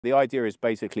The idea is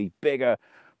basically bigger,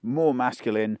 more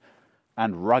masculine,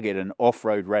 and rugged and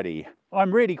off-road ready.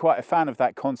 I'm really quite a fan of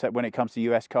that concept when it comes to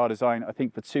US car design. I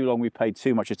think for too long we've paid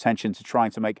too much attention to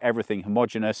trying to make everything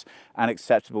homogeneous and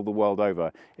acceptable the world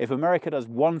over. If America does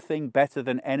one thing better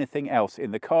than anything else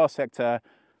in the car sector,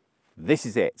 this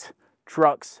is it.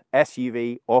 Trucks,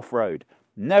 SUV, off-road.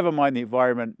 Never mind the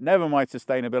environment, never mind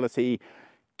sustainability.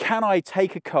 Can I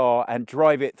take a car and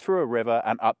drive it through a river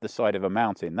and up the side of a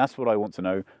mountain? That's what I want to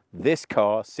know. This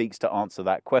car seeks to answer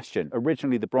that question.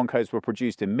 Originally, the Broncos were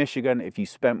produced in Michigan. If you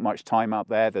spent much time out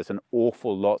there, there's an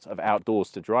awful lot of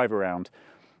outdoors to drive around.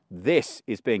 This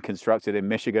is being constructed in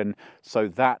Michigan, so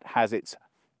that has its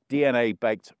DNA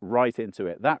baked right into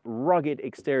it. That rugged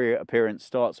exterior appearance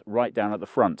starts right down at the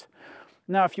front.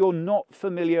 Now, if you're not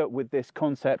familiar with this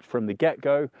concept from the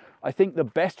get-go, I think the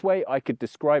best way I could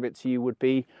describe it to you would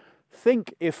be,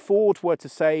 think if Ford were to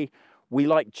say, we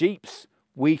like Jeeps,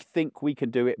 we think we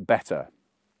can do it better.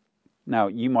 Now,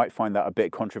 you might find that a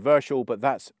bit controversial, but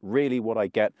that's really what I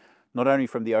get, not only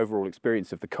from the overall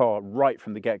experience of the car right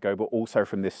from the get-go, but also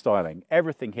from this styling.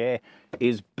 Everything here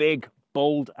is big,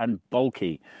 bold, and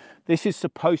bulky. This is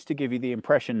supposed to give you the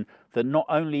impression that not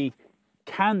only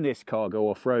can this car go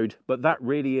off-road, but that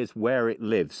really is where it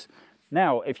lives.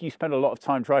 Now, if you spend a lot of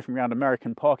time driving around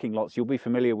American parking lots, you'll be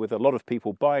familiar with a lot of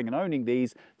people buying and owning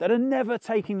these that are never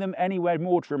taking them anywhere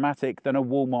more dramatic than a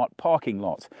Walmart parking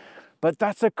lot. But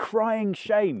that's a crying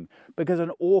shame, because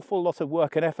an awful lot of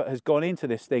work and effort has gone into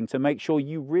this thing to make sure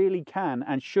you really can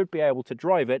and should be able to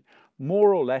drive it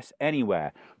more or less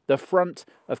anywhere. The front,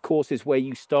 of course, is where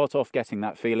you start off getting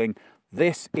that feeling.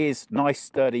 This is nice,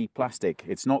 sturdy plastic.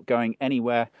 It's not going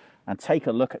anywhere. And take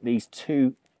a look at these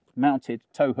two mounted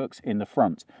tow hooks in the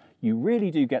front. You really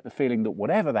do get the feeling that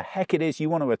whatever the heck it is you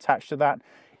want to attach to that,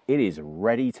 it is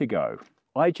ready to go.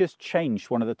 I just changed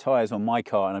one of the tyres on my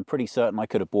car, and I'm pretty certain I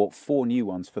could have bought 4 new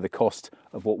ones for the cost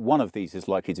of what one of these is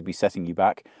likely to be setting you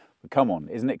back. But come on,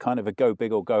 isn't it kind of a go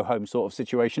big or go home sort of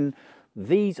situation?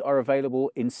 These are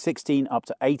available in 16 up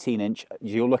to 18 inch.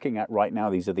 As you're looking at right now,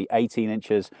 these are the 18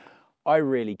 inches. I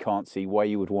really can't see why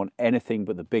you would want anything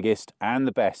but the biggest and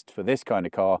the best for this kind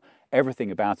of car. Everything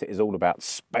about it is all about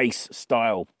space,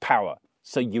 style, power.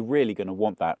 So you're really going to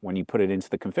want that when you put it into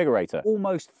the configurator.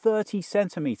 Almost 30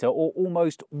 centimeter or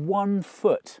almost 1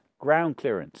 foot ground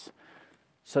clearance.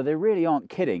 So they really aren't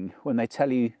kidding when they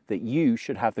tell you that you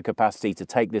should have the capacity to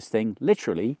take this thing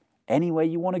literally anywhere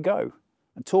you want to go.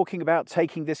 And talking about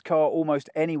taking this car almost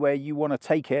anywhere you want to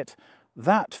take it,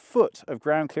 that foot of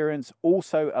ground clearance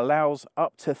also allows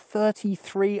up to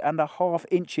 33.5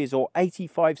 inches or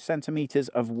 85 centimeters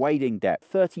of wading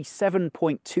depth,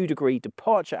 37.2 degree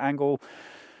departure angle.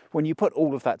 When you put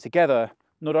all of that together,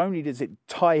 not only does it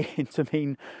tie in to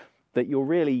mean that you're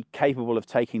really capable of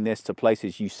taking this to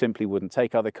places you simply wouldn't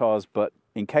take other cars, but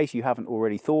in case you haven't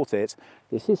already thought it,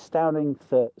 this is starting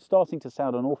to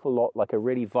sound an awful lot like a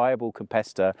really viable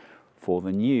competitor for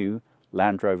the new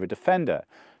Land Rover Defender.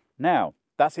 Now,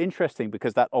 that's interesting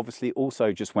because that obviously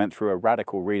also just went through a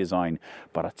radical redesign.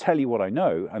 But I tell you what I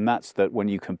know, and that's that when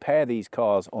you compare these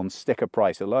cars on sticker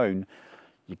price alone,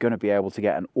 you're going to be able to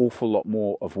get an awful lot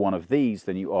more of one of these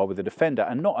than you are with a Defender.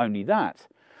 And not only that,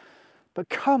 but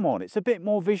come on, it's a bit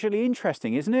more visually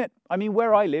interesting, isn't it? I mean,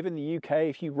 where I live in the UK,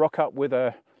 if you rock up with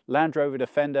a Land Rover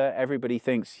Defender, everybody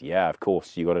thinks, yeah, of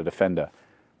course, you got a Defender.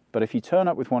 But if you turn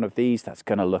up with one of these, that's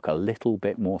going to look a little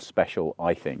bit more special,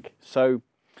 I think. So,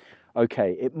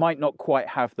 okay, it might not quite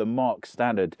have the Mark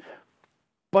standard,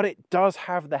 but it does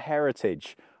have the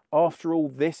heritage. After all,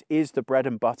 this is the bread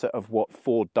and butter of what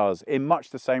Ford does, in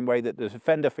much the same way that the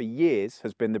Defender for years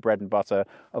has been the bread and butter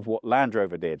of what Land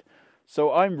Rover did.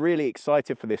 So I'm really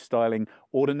excited for this styling.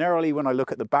 Ordinarily, when I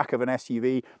look at the back of an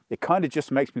SUV, it kind of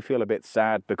just makes me feel a bit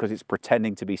sad because it's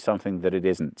pretending to be something that it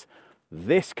isn't.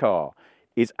 This car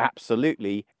is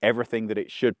absolutely everything that it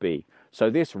should be. So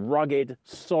this rugged,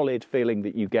 solid feeling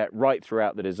that you get right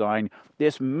throughout the design,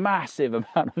 this massive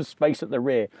amount of space at the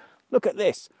rear. Look at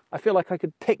this. I feel like I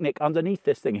could picnic underneath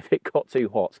this thing if it got too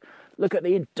hot. Look at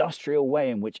the industrial way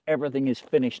in which everything is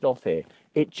finished off here.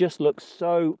 It just looks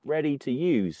so ready to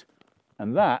use.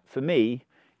 And that, for me,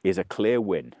 is a clear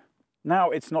win.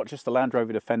 Now, it's not just the Land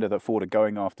Rover Defender that Ford are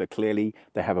going after. Clearly,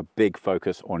 they have a big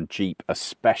focus on Jeep,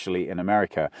 especially in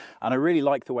America. And I really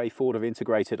like the way Ford have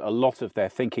integrated a lot of their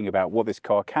thinking about what this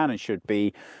car can and should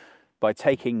be by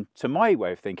taking, to my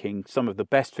way of thinking, some of the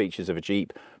best features of a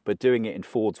Jeep, but doing it in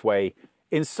Ford's way,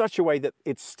 in such a way that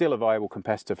it's still a viable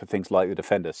competitor for things like the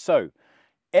Defender. So,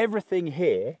 everything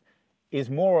here is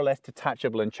more or less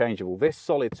detachable and changeable. This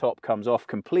solid top comes off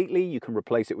completely. You can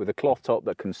replace it with a cloth top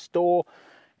that can store.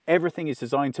 Everything is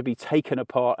designed to be taken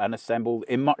apart and assembled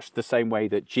in much the same way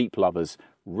that Jeep lovers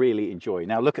really enjoy.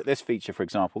 Now look at this feature, for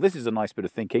example. This is a nice bit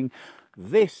of thinking.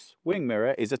 This wing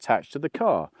mirror is attached to the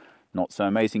car. Not so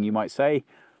amazing, you might say,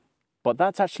 but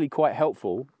that's actually quite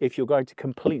helpful if you're going to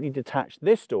completely detach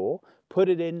this door, put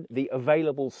it in the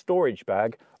available storage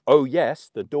bag. Oh yes,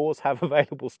 the doors have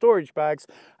available storage bags,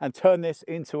 and turn this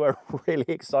into a really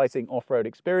exciting off-road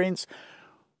experience.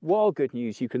 While good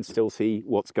news, you can still see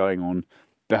what's going on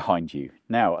behind you.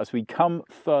 Now, as we come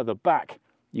further back,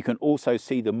 you can also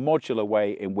see the modular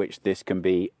way in which this can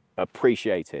be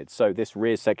appreciated. So this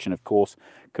rear section, of course,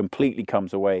 completely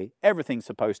comes away. Everything's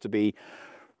supposed to be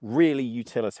really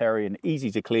utilitarian, easy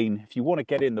to clean. If you want to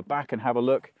get in the back and have a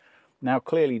look, now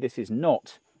clearly this is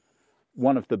not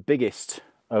one of the biggest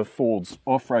of Ford's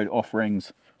off-road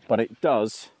offerings, but it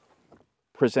does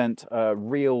present a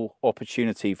real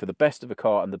opportunity for the best of a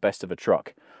car and the best of a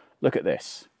truck. Look at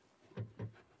this.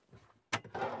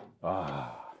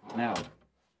 Now,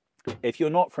 if you're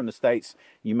not from the States,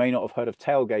 you may not have heard of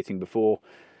tailgating before,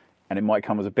 and it might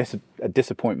come as a bit of a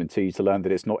disappointment to you to learn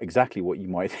that it's not exactly what you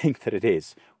might think that it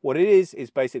is. What it is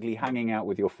basically hanging out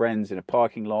with your friends in a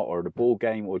parking lot or at a ball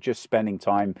game, or just spending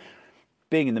time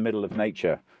being in the middle of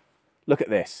nature. Look at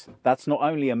this. That's not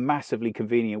only a massively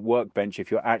convenient workbench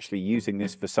if you're actually using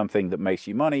this for something that makes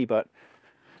you money, but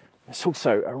it's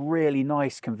also a really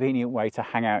nice, convenient way to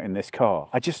hang out in this car.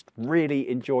 I just really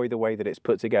enjoy the way that it's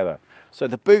put together. So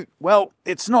the boot, well,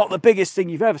 it's not the biggest thing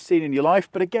you've ever seen in your life,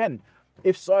 but again,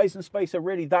 if size and space are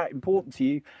really that important to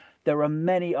you, there are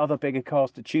many other bigger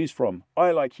cars to choose from.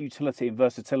 I like utility and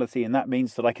versatility, and that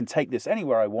means that I can take this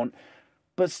anywhere I want,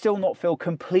 but still not feel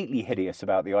completely hideous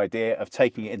about the idea of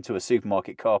taking it into a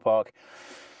supermarket car park.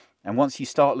 And once you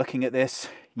start looking at this,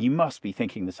 you must be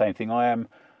thinking the same thing I am.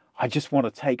 I just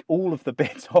want to take all of the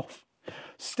bits off,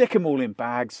 stick them all in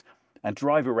bags, and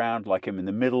drive around like I'm in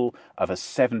the middle of a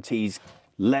 70s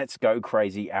let's go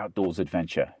crazy outdoors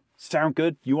adventure. Sound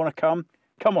good? You want to come?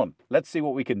 Come on, let's see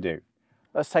what we can do.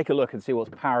 Let's take a look and see what's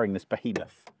powering this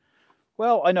behemoth.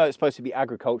 Well, I know it's supposed to be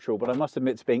agricultural, but I must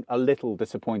admit to being a little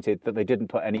disappointed that they didn't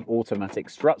put any automatic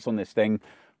struts on this thing.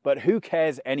 But who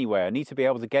cares anyway? I need to be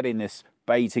able to get in this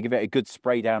bay to give it a good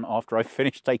spray down after I've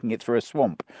finished taking it through a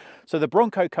swamp. So the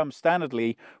Bronco comes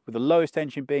standardly with the lowest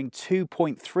engine being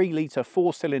 2.3 litre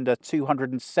 4-cylinder,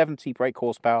 270 brake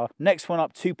horsepower. Next one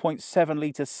up, 2.7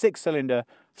 litre 6-cylinder,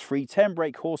 310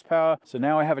 brake horsepower. So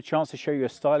now I have a chance to show you a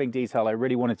styling detail I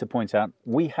really wanted to point out.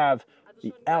 We have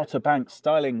the Outer Banks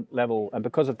styling level, and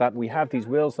because of that we have these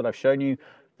wheels that I've shown you.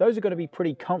 Those are going to be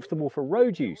pretty comfortable for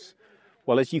road use.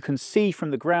 Well, as you can see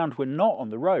from the ground, we're not on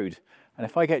the road. And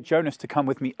if I get Jonas to come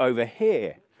with me over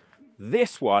here,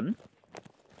 this one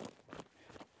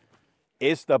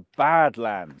is the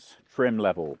Badlands trim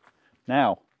level.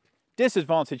 Now,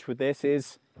 disadvantage with this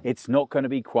is it's not going to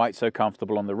be quite so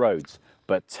comfortable on the roads,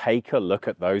 but take a look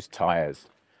at those tires.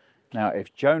 Now,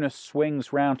 if Jonas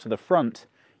swings round to the front,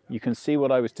 you can see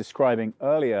what I was describing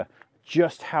earlier,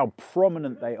 just how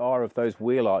prominent they are of those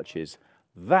wheel arches.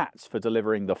 That's for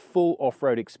delivering the full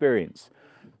off-road experience.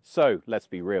 So let's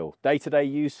be real, day-to-day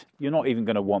use, you're not even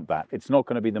going to want that. It's not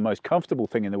going to be the most comfortable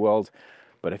thing in the world.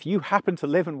 But if you happen to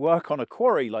live and work on a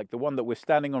quarry like the one that we're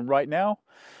standing on right now,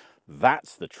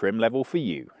 that's the trim level for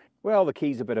you. Well, the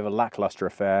key's a bit of a lackluster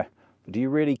affair. But do you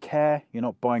really care? You're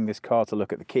not buying this car to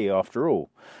look at the key after all.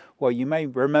 Well, you may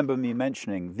remember me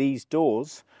mentioning these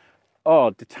doors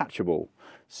are detachable.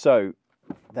 So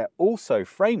they're also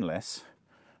frameless.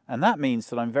 And that means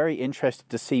that I'm very interested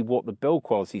to see what the build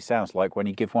quality sounds like when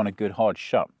you give one a good hard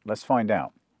shut. Let's find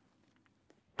out.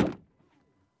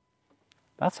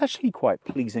 That's actually quite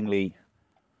pleasingly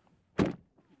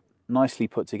nicely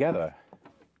put together.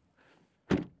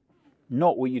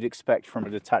 Not what you'd expect from a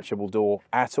detachable door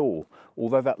at all.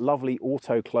 Although that lovely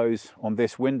auto close on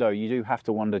this window, you do have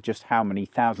to wonder just how many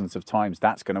thousands of times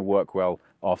that's going to work well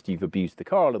after you've abused the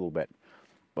car a little bit.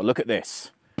 But look at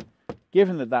this.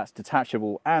 Given that that's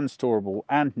detachable and storable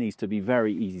and needs to be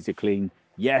very easy to clean,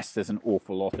 yes, there's an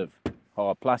awful lot of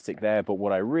hard plastic there, but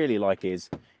what I really like is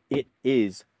it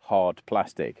is hard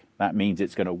plastic. That means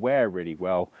it's going to wear really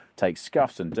well, take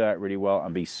scuffs and dirt really well,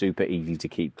 and be super easy to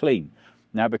keep clean.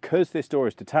 Now, because this door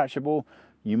is detachable,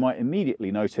 you might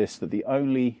immediately notice that the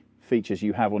only features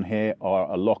you have on here are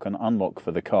a lock and unlock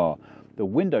for the car. The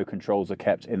window controls are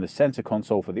kept in the center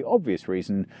console for the obvious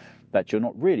reason that you're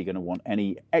not really going to want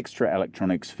any extra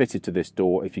electronics fitted to this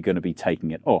door if you're going to be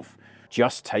taking it off.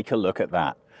 Just take a look at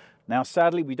that. Now,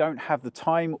 sadly, we don't have the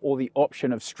time or the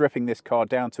option of stripping this car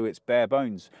down to its bare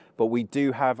bones, but we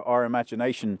do have our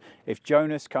imagination. If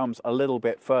Jonas comes a little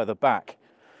bit further back,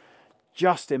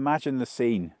 just imagine the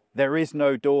scene. There is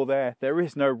no door there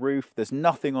is no roof, there's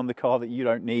nothing on the car that you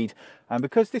don't need. And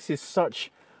because this is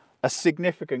such a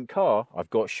significant car, I've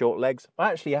got short legs,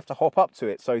 I actually have to hop up to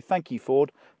it. So thank you,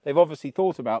 Ford. They've obviously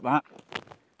thought about that.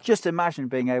 Just imagine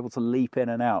being able to leap in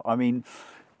and out. I mean,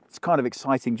 it's kind of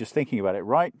exciting just thinking about it,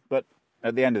 right? But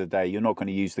at the end of the day, you're not going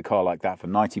to use the car like that for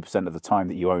 90% of the time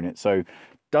that you own it. So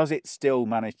does it still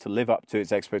manage to live up to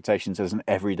its expectations as an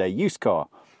everyday use car?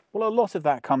 Well, a lot of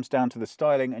that comes down to the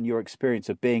styling and your experience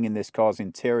of being in this car's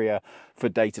interior for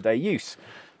day-to-day use.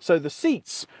 So the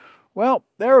seats, well,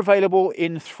 they're available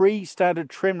in 3 standard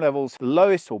trim levels. The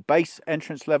lowest or base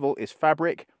entrance level is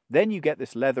fabric. Then you get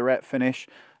this leatherette finish,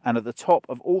 and at the top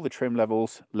of all the trim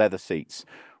levels, leather seats.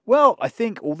 Well, I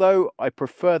think although I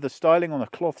prefer the styling on a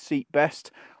cloth seat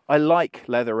best, I like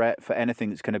leatherette for anything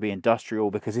that's going to be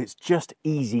industrial because it's just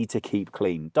easy to keep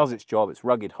clean. Does its job, it's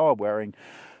rugged, hard wearing,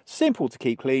 simple to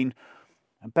keep clean,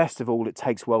 and best of all, it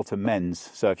takes well to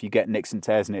mends. So if you get nicks and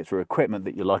tears in it through equipment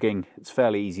that you're lugging, it's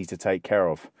fairly easy to take care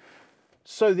of.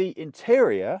 So the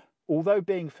interior, although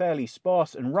being fairly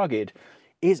sparse and rugged,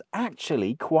 is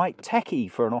actually quite techy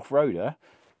for an off-roader.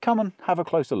 Come and have a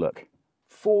closer look.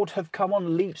 Ford have come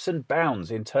on leaps and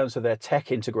bounds in terms of their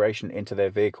tech integration into their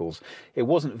vehicles. It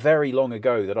wasn't very long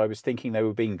ago that I was thinking they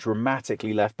were being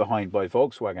dramatically left behind by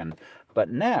Volkswagen, but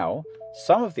now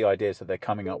some of the ideas that they're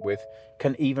coming up with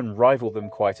can even rival them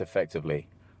quite effectively.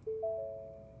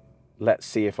 Let's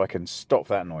see if I can stop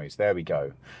that noise. There we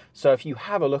go. So if you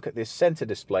have a look at this center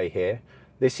display here,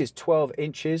 this is 12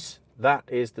 inches. That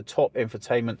is the top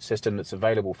infotainment system that's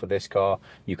available for this car.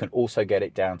 You can also get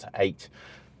it down to 8.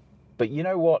 But you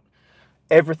know what?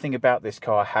 Everything about this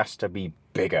car has to be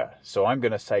bigger. So I'm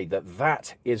going to say that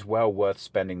that is well worth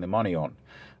spending the money on.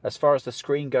 As far as the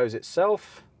screen goes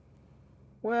itself,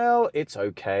 well, it's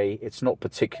okay. It's not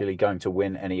particularly going to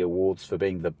win any awards for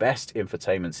being the best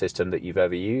infotainment system that you've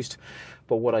ever used.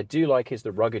 But what I do like is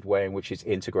the rugged way in which it's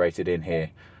integrated in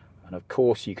here. And of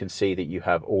course, you can see that you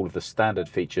have all of the standard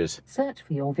features. Search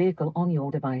for your vehicle on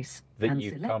your device. That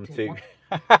you've come to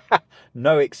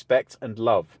know, expect and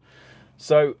love.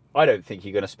 So I don't think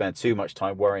you're going to spend too much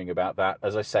time worrying about that.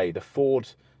 As I say, the Ford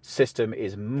system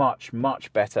is much,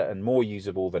 much better and more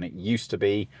usable than it used to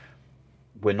be.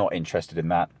 We're not interested in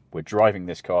that. We're driving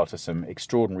this car to some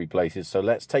extraordinary places. So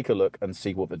let's take a look and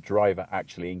see what the driver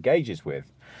actually engages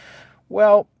with.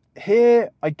 Well, here,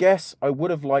 I guess I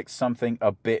would have liked something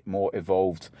a bit more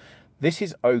evolved. This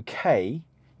is okay.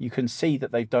 You can see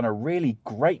that they've done a really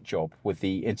great job with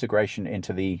the integration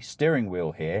into the steering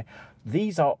wheel here.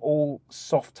 These are all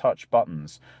soft touch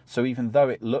buttons. So even though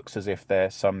it looks as if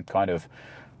they're some kind of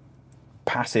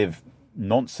passive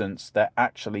nonsense, they're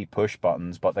actually push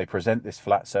buttons, but they present this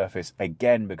flat surface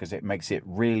again because it makes it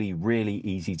really, really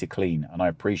easy to clean. And I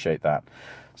appreciate that.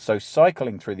 So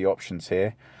cycling through the options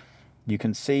here, you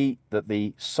can see that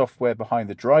the software behind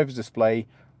the driver's display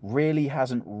really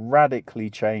hasn't radically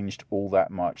changed all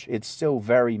that much. It's still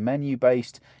very menu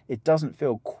based. It doesn't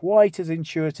feel quite as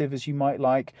intuitive as you might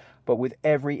like, but with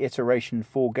every iteration,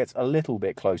 Ford gets a little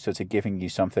bit closer to giving you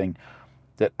something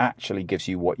that actually gives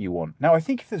you what you want. Now, I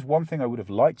think if there's one thing I would have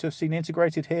liked to have seen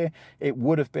integrated here, it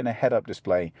would have been a head-up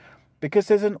display, because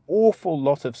there's an awful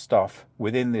lot of stuff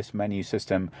within this menu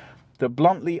system that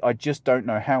bluntly, I just don't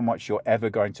know how much you're ever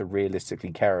going to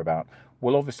realistically care about.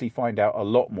 We'll obviously find out a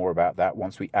lot more about that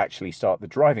once we actually start the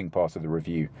driving part of the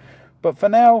review. But for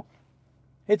now,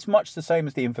 it's much the same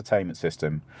as the infotainment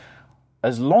system.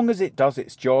 As long as it does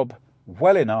its job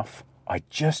well enough, I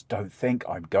just don't think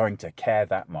I'm going to care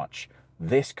that much.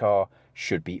 This car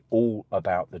should be all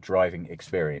about the driving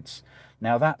experience.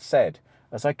 Now that said,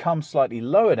 as I come slightly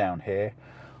lower down here,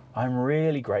 I'm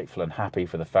really grateful and happy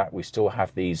for the fact we still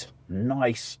have these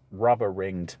nice rubber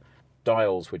ringed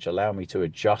dials which allow me to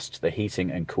adjust the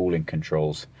heating and cooling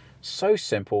controls. So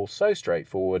simple, so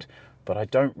straightforward, but I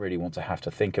don't really want to have to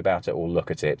think about it or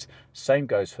look at it. Same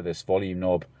goes for this volume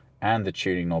knob and the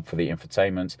tuning knob for the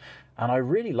infotainment. And I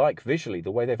really like visually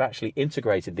the way they've actually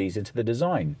integrated these into the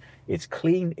design. It's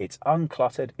clean, it's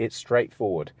uncluttered, it's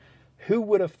straightforward. Who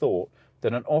would have thought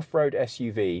that an off-road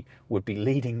SUV would be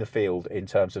leading the field in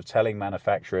terms of telling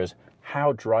manufacturers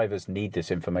how drivers need this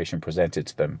information presented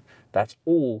to them? That's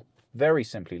all very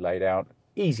simply laid out,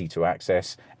 easy to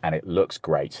access, and it looks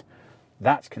great.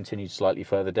 That's continued slightly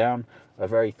further down, a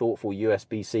very thoughtful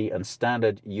USB-C and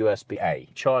standard USB-A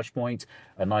charge point,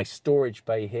 a nice storage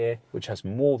bay here, which has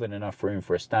more than enough room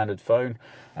for a standard phone.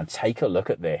 And take a look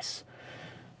at this.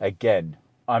 Again,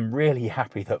 I'm really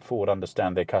happy that Ford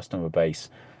understand their customer base.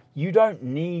 You don't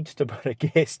need to put a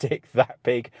gear stick that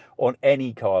big on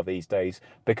any car these days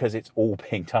because it's all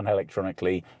being done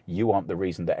electronically. You aren't the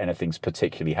reason that anything's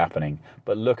particularly happening.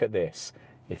 But look at this.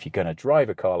 If you're going to drive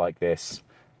a car like this,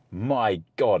 my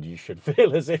God, you should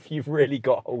feel as if you've really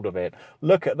got hold of it.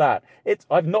 Look at that.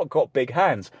 I've not got big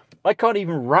hands. I can't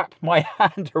even wrap my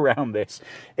hand around this.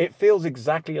 It feels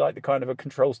exactly like the kind of a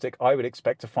control stick I would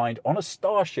expect to find on a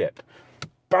Starship.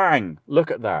 Bang!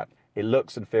 Look at that. It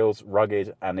looks and feels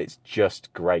rugged, and it's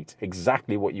just great.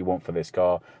 Exactly what you want for this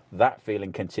car. That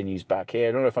feeling continues back here.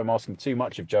 I don't know if I'm asking too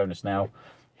much of Jonas now.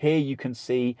 Here you can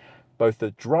see both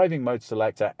the driving mode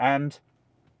selector and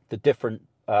the different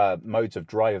modes of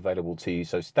drive available to you.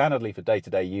 So standardly for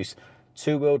day-to-day use,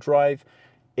 two-wheel drive.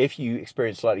 If you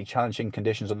experience slightly challenging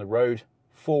conditions on the road,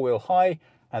 four-wheel high,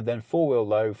 and then four-wheel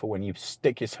low for when you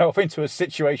stick yourself into a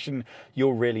situation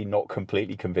you're really not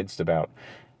completely convinced about.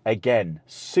 Again,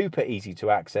 super easy to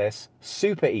access,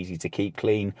 super easy to keep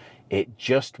clean. It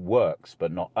just works,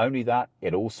 but not only that,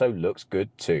 it also looks good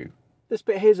too. This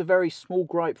bit here's a very small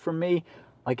gripe from me.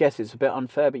 I guess it's a bit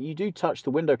unfair, but you do touch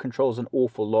the window controls an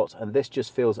awful lot, and this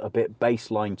just feels a bit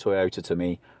baseline Toyota to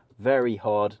me. Very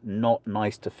hard, not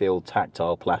nice to feel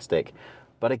tactile plastic.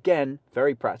 But again,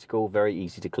 very practical, very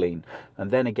easy to clean. And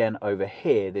then again over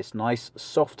here, this nice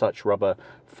soft touch rubber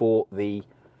for the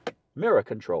mirror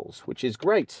controls, which is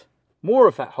great. More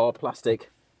of that hard plastic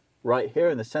right here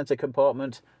in the center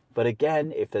compartment. But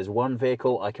again, if there's one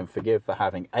vehicle I can forgive for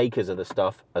having acres of the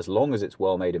stuff, as long as it's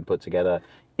well made and put together,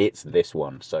 it's this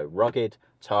one. So rugged,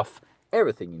 tough,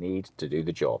 everything you need to do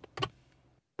the job.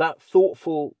 That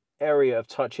thoughtful area of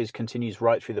touches continues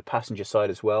right through the passenger side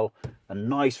as well. A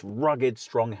nice rugged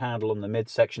strong handle on the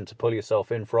midsection to pull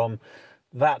yourself in from.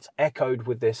 That's echoed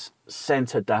with this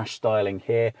center dash styling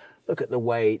here. Look at the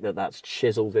way that that's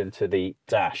chiseled into the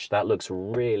dash. That looks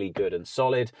really good and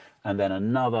solid. And then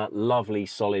another lovely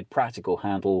solid practical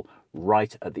handle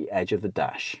right at the edge of the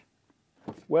dash.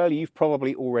 Well, you've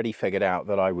probably already figured out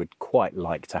that I would quite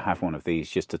like to have one of these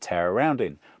just to tear around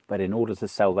in. But in order to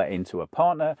sell that into a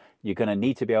partner, you're going to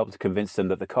need to be able to convince them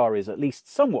that the car is at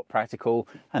least somewhat practical,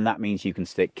 and that means you can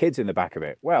stick kids in the back of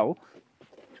it. Well,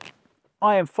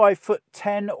 I am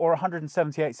 5'10" or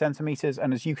 178 centimeters,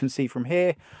 and as you can see from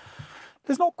here,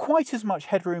 there's not quite as much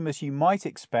headroom as you might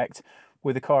expect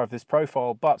with a car of this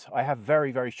profile, but I have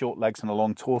very, very short legs and a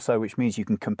long torso, which means you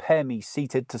can compare me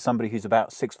seated to somebody who's about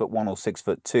 6'1" or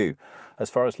 6'2". As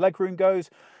far as legroom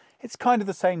goes, it's kind of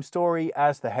the same story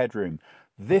as the headroom.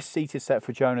 This seat is set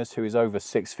for Jonas, who is over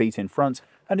 6 feet in front,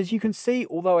 and as you can see,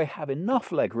 although I have enough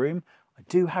legroom, I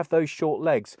do have those short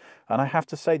legs, and I have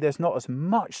to say there's not as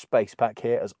much space back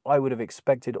here as I would have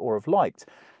expected or have liked.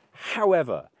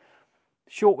 However,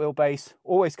 short wheelbase,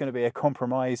 always going to be a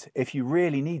compromise. If you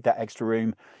really need that extra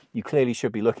room, you clearly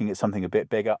should be looking at something a bit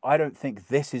bigger. I don't think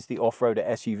this is the off-roader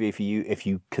SUV for you if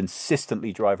you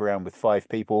consistently drive around with 5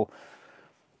 people.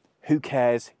 Who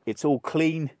cares? It's all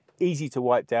clean, easy to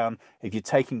wipe down. If you're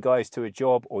taking guys to a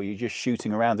job or you're just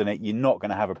shooting around in it, you're not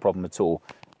going to have a problem at all.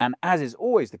 And as is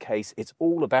always the case, it's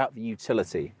all about the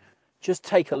utility. Just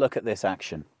take a look at this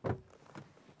action.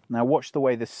 Now watch the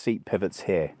way this seat pivots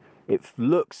here. It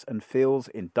looks and feels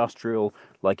industrial,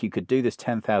 like you could do this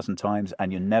 10,000 times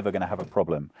and you're never going to have a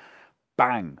problem.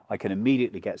 Bang! I can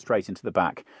immediately get straight into the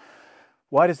back.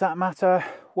 Why does that matter?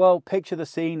 Well, picture the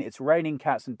scene. It's raining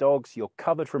cats and dogs. You're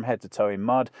covered from head to toe in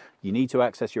mud. You need to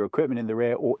access your equipment in the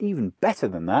rear, or even better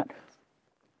than that,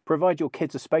 provide your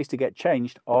kids a space to get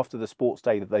changed after the sports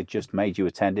day that they just made you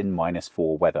attend in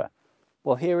 -4 weather.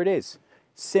 Well, here it is.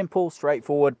 Simple,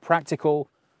 straightforward, practical,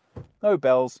 no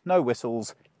bells, no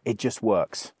whistles. It just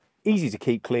works. Easy to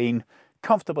keep clean,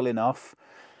 comfortable enough.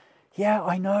 Yeah,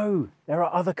 I know, there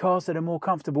are other cars that are more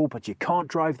comfortable, but you can't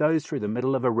drive those through the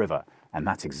middle of a river. And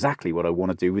that's exactly what I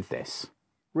want to do with this.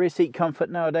 Rear seat comfort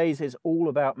nowadays is all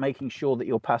about making sure that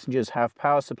your passengers have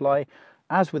power supply.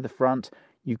 As with the front,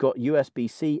 you've got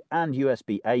USB-C and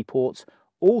USB-A ports,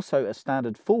 also a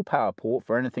standard full power port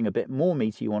for anything a bit more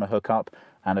meaty you want to hook up,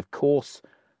 and of course,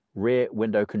 rear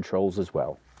window controls as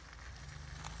well.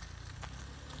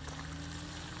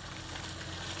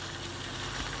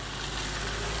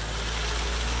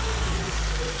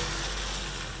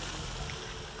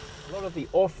 A lot of the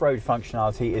off-road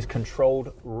functionality is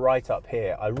controlled right up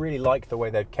here. I really like the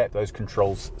way they've kept those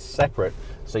controls separate,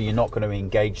 so you're not going to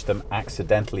engage them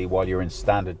accidentally while you're in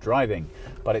standard driving.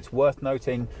 But it's worth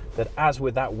noting that, as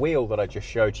with that wheel that I just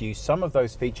showed you, some of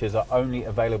those features are only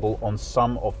available on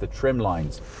some of the trim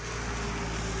lines.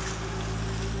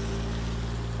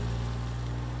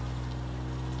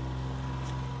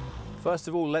 First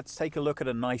of all, let's take a look at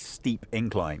a nice steep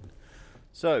incline.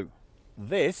 So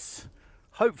this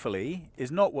hopefully, is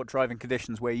not what driving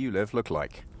conditions where you live look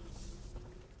like.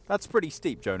 That's pretty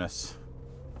steep, Jonas.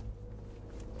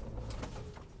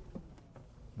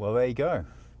 Well, there you go.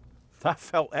 That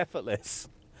felt effortless.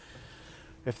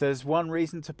 If there's one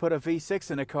reason to put a V6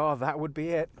 in a car, that would be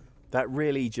it. That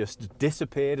really just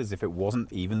disappeared as if it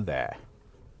wasn't even there.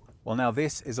 Well, now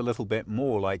this is a little bit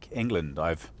more like England.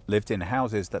 I've lived in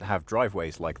houses that have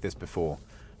driveways like this before,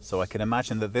 so I can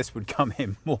imagine that this would come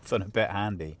in more than a bit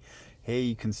handy. Here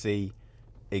you can see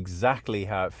exactly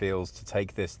how it feels to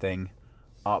take this thing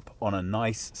up on a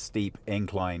nice steep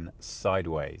incline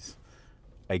sideways.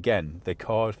 Again, the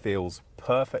car feels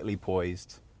perfectly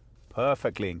poised,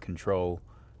 perfectly in control,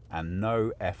 and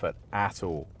no effort at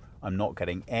all. I'm not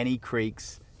getting any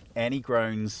creaks, any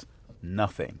groans,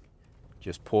 nothing.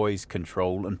 Just poise,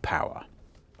 control, and power.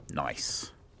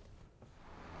 Nice.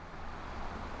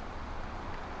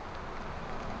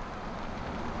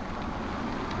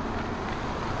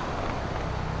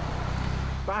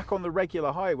 Back on the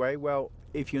regular highway, well,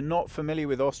 if you're not familiar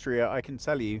with Austria, I can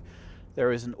tell you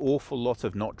there is an awful lot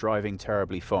of not driving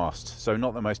terribly fast. So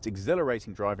not the most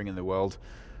exhilarating driving in the world,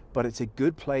 but it's a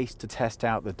good place to test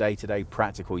out the day-to-day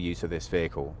practical use of this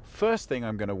vehicle. First thing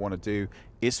I'm going to want to do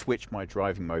is switch my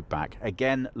driving mode back.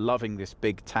 Again, loving this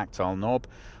big tactile knob.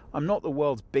 I'm not the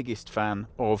world's biggest fan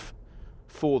of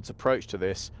Ford's approach to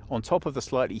this. On top of the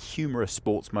slightly humorous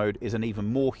sports mode is an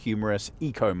even more humorous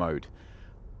eco mode.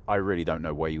 I really don't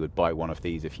know why you would buy one of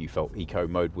these if you felt eco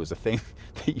mode was a thing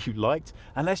that you liked,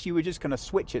 unless you were just going to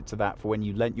switch it to that for when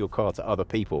you lent your car to other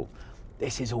people.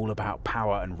 This is all about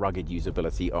power and rugged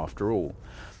usability after all.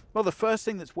 Well, the first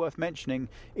thing that's worth mentioning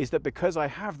is that because I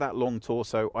have that long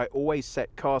torso, I always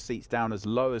set car seats down as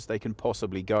low as they can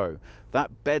possibly go.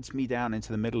 That beds me down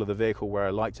into the middle of the vehicle where I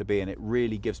like to be, and it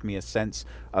really gives me a sense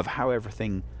of how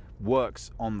everything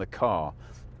works on the car.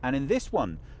 And in this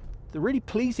one, the really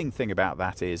pleasing thing about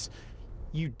that is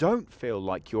you don't feel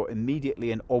like you're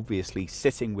immediately and obviously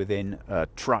sitting within a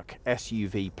truck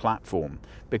SUV platform,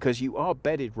 because you are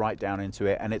bedded right down into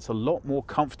it, and it's a lot more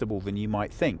comfortable than you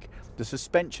might think. The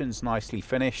suspension's nicely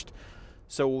finished,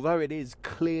 so although it is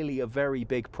clearly a very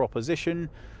big proposition,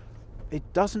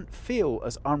 it doesn't feel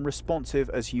as unresponsive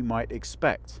as you might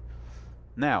expect.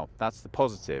 Now, that's the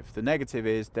positive. The negative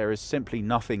is there is simply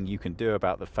nothing you can do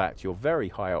about the fact you're very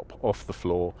high up off the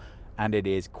floor, and it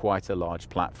is quite a large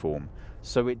platform.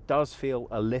 So it does feel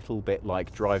a little bit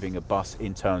like driving a bus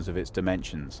in terms of its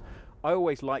dimensions. I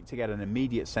always like to get an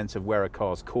immediate sense of where a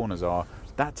car's corners are.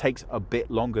 That takes a bit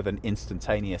longer than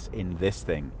instantaneous in this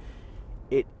thing.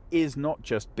 It is not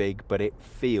just big, but it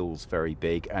feels very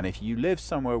big. And if you live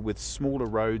somewhere with smaller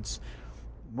roads,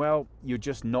 well, you're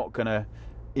just not going to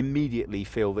immediately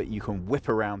feel that you can whip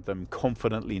around them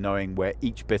confidently knowing where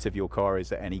each bit of your car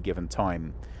is at any given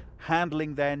time.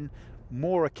 Handling then,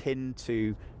 more akin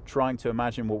to trying to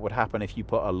imagine what would happen if you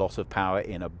put a lot of power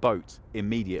in a boat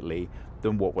immediately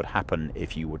than what would happen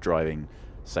if you were driving,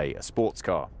 say, a sports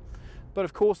car. But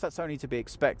of course that's only to be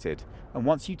expected, and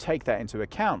once you take that into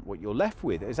account, what you're left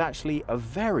with is actually a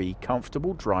very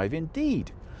comfortable drive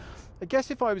indeed. I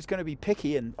guess if I was going to be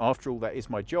picky, and after all that is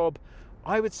my job,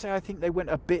 I would say I think they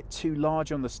went a bit too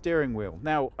large on the steering wheel.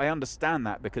 Now, I understand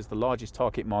that because the largest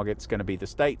target market is going to be the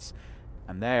States,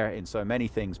 and there, in so many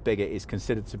things, bigger is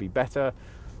considered to be better.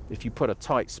 If you put a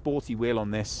tight, sporty wheel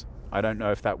on this, I don't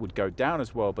know if that would go down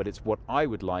as well, but it's what I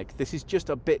would like. This is just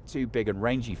a bit too big and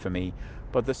rangy for me.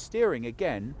 But the steering,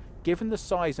 again, given the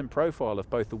size and profile of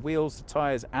both the wheels, the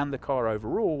tyres, and the car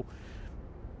overall,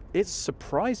 it's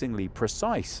surprisingly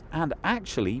precise and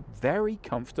actually very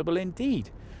comfortable indeed.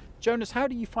 Jonas, how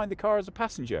do you find the car as a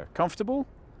passenger? Comfortable?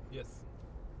 Yes.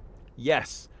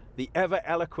 Yes, the ever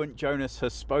eloquent Jonas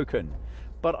has spoken.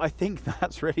 But I think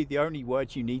that's really the only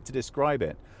word you need to describe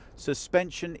it.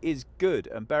 Suspension is good,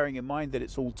 and bearing in mind that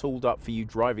it's all tooled up for you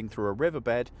driving through a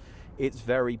riverbed, it's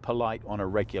very polite on a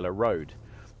regular road.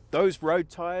 Those road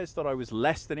tyres that I was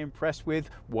less than impressed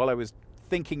with while I was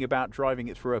thinking about driving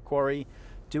it through a quarry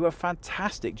do a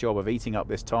fantastic job of eating up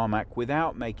this tarmac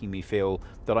without making me feel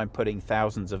that I'm putting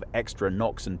thousands of extra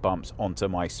knocks and bumps onto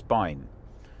my spine.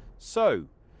 So,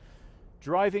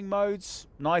 driving modes,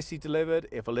 nicely delivered,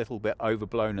 if a little bit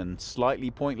overblown and slightly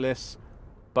pointless,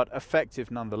 but effective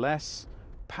nonetheless.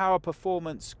 Power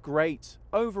performance, great.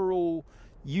 Overall,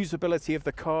 usability of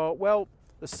the car, well,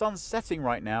 the sun's setting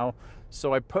right now,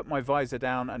 so I put my visor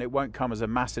down, and it won't come as a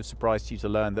massive surprise to you to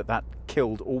learn that that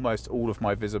killed almost all of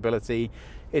my visibility.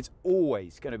 It's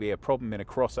always going to be a problem in a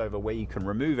crossover where you can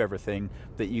remove everything,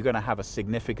 that you're going to have a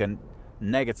significant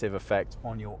negative effect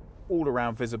on your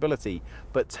all-around visibility.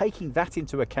 But taking that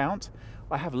into account,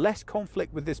 I have less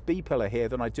conflict with this B-pillar here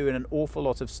than I do in an awful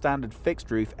lot of standard fixed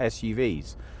roof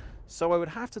SUVs. So I would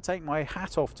have to take my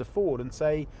hat off to Ford and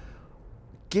say,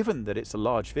 given that it's a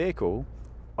large vehicle,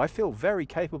 I feel very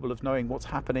capable of knowing what's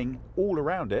happening all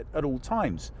around it at all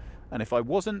times. And if I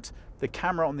wasn't, the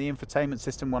camera on the infotainment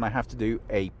system when I have to do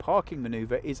a parking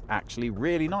maneuver is actually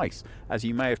really nice, as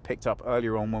you may have picked up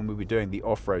earlier on when we were doing the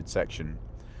off-road section.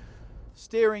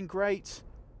 Steering great,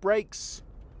 brakes,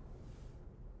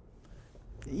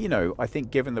 you know, I think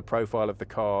given the profile of the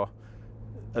car,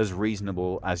 as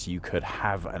reasonable as you could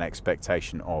have an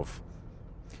expectation of.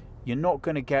 You're not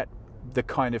going to get the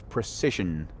kind of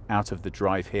precision out of the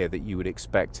drive here that you would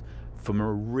expect from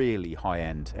a really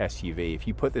high-end SUV. If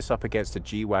you put this up against a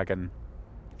G-Wagon,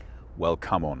 well,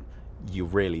 come on, you're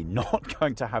really not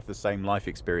going to have the same life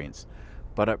experience.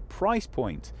 But at price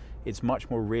point, it's much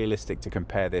more realistic to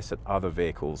compare this at other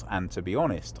vehicles, and to be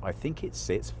honest, I think it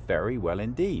sits very well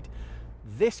indeed.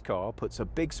 This car puts a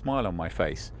big smile on my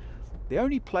face. The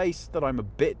only place that I'm a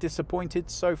bit disappointed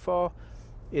so far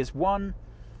is one,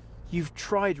 you've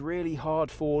tried really hard,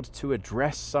 Ford, to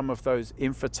address some of those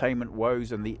infotainment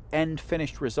woes, and the end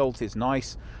finished result is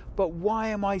nice, but why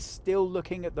am I still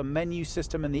looking at the menu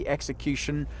system and the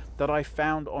execution that I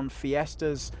found on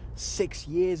Fiestas 6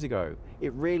 years ago?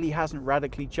 It really hasn't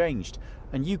radically changed.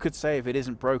 And you could say if it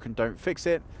isn't broken, don't fix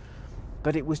it,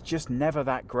 but it was just never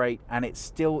that great, and it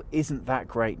still isn't that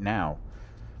great now.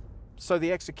 So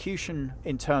the execution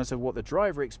in terms of what the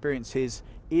driver experience is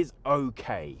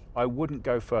okay. I wouldn't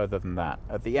go further than that.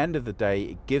 At the end of the day,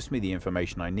 it gives me the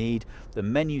information I need. The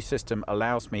menu system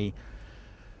allows me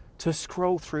to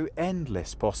scroll through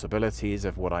endless possibilities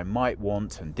of what I might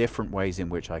want and different ways in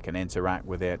which I can interact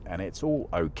with it, and it's all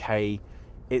okay.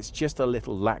 It's just a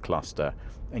little lackluster,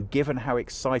 and given how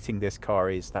exciting this car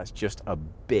is, that's just a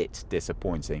bit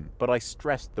disappointing. But I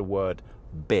stressed the word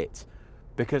bit,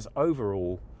 because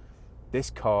overall, this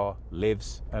car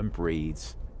lives and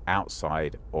breathes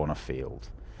outside on a field.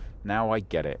 Now I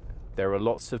get it. There are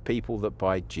lots of people that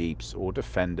buy Jeeps or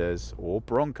Defenders or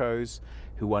Broncos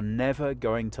who are never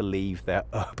going to leave their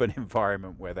urban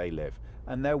environment where they live.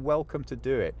 And they're welcome to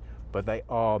do it, but they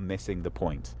are missing the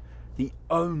point. The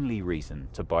only reason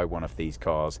to buy one of these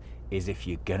cars is if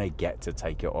you're gonna get to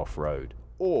take it off-road,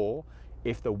 or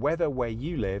if the weather where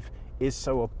you live is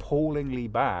so appallingly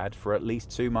bad for at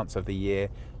least 2 months of the year,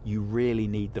 you really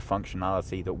need the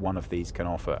functionality that one of these can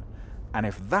offer. And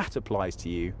if that applies to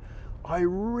you, I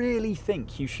really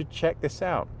think you should check this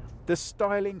out. The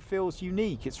styling feels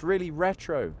unique, it's really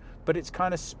retro, but it's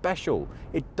kind of special.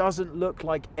 It doesn't look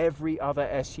like every other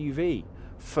SUV.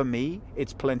 For me,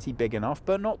 it's plenty big enough,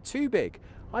 but not too big.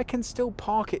 I can still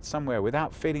park it somewhere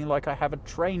without feeling like I have a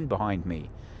train behind me.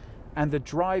 And the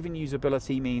drive and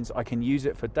usability means I can use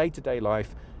it for day-to-day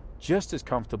life just as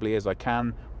comfortably as I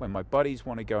can when my buddies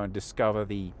want to go and discover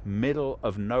the middle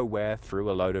of nowhere through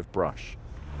a load of brush.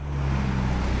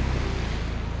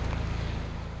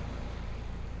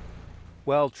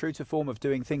 Well, true to form of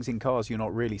doing things in cars you're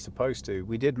not really supposed to,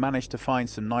 we did manage to find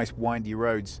some nice windy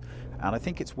roads, and I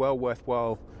think it's well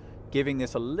worthwhile giving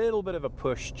this a little bit of a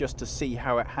push just to see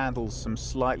how it handles some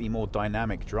slightly more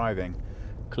dynamic driving.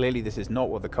 Clearly this is not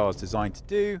what the car's designed to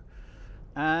do,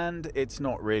 and it's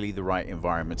not really the right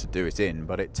environment to do it in,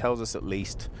 but it tells us at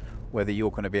least whether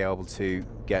you're going to be able to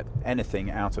get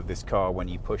anything out of this car when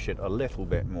you push it a little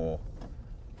bit more.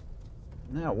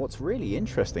 Now, what's really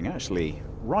interesting actually,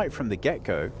 right from the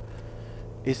get-go,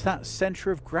 is that center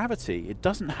of gravity. It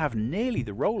doesn't have nearly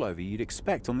the rollover you'd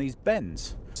expect on these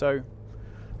bends. So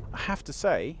I have to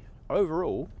say,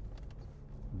 overall,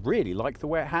 really like the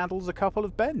way it handles a couple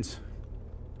of bends.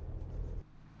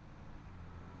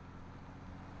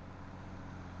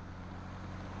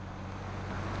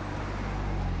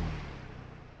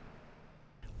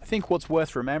 I think what's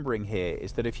worth remembering here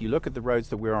is that if you look at the roads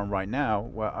that we're on right now,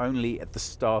 we're only at the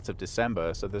start of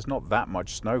December, so there's not that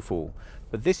much snowfall.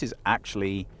 But this is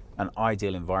actually an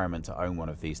ideal environment to own one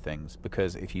of these things,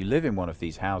 because if you live in one of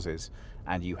these houses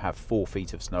and you have 4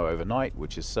 feet of snow overnight,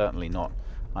 which is certainly not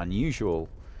unusual,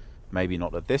 maybe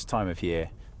not at this time of year,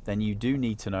 then you do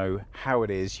need to know how it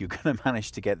is you're going to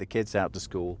manage to get the kids out to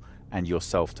school and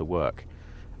yourself to work.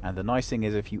 And the nice thing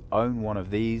is, if you own one of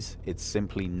these, it's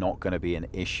simply not going to be an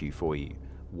issue for you.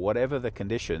 Whatever the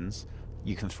conditions,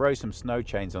 you can throw some snow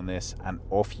chains on this and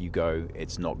off you go.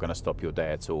 It's not going to stop your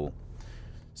day at all.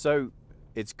 So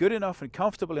it's good enough and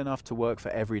comfortable enough to work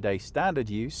for everyday standard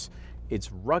use.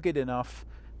 It's rugged enough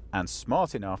and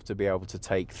smart enough to be able to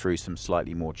take through some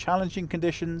slightly more challenging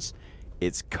conditions.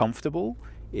 It's comfortable,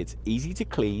 it's easy to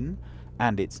clean,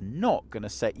 and it's not going to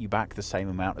set you back the same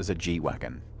amount as a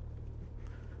G-Wagon.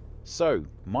 So,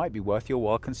 might be worth your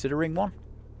while considering one,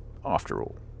 after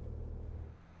all.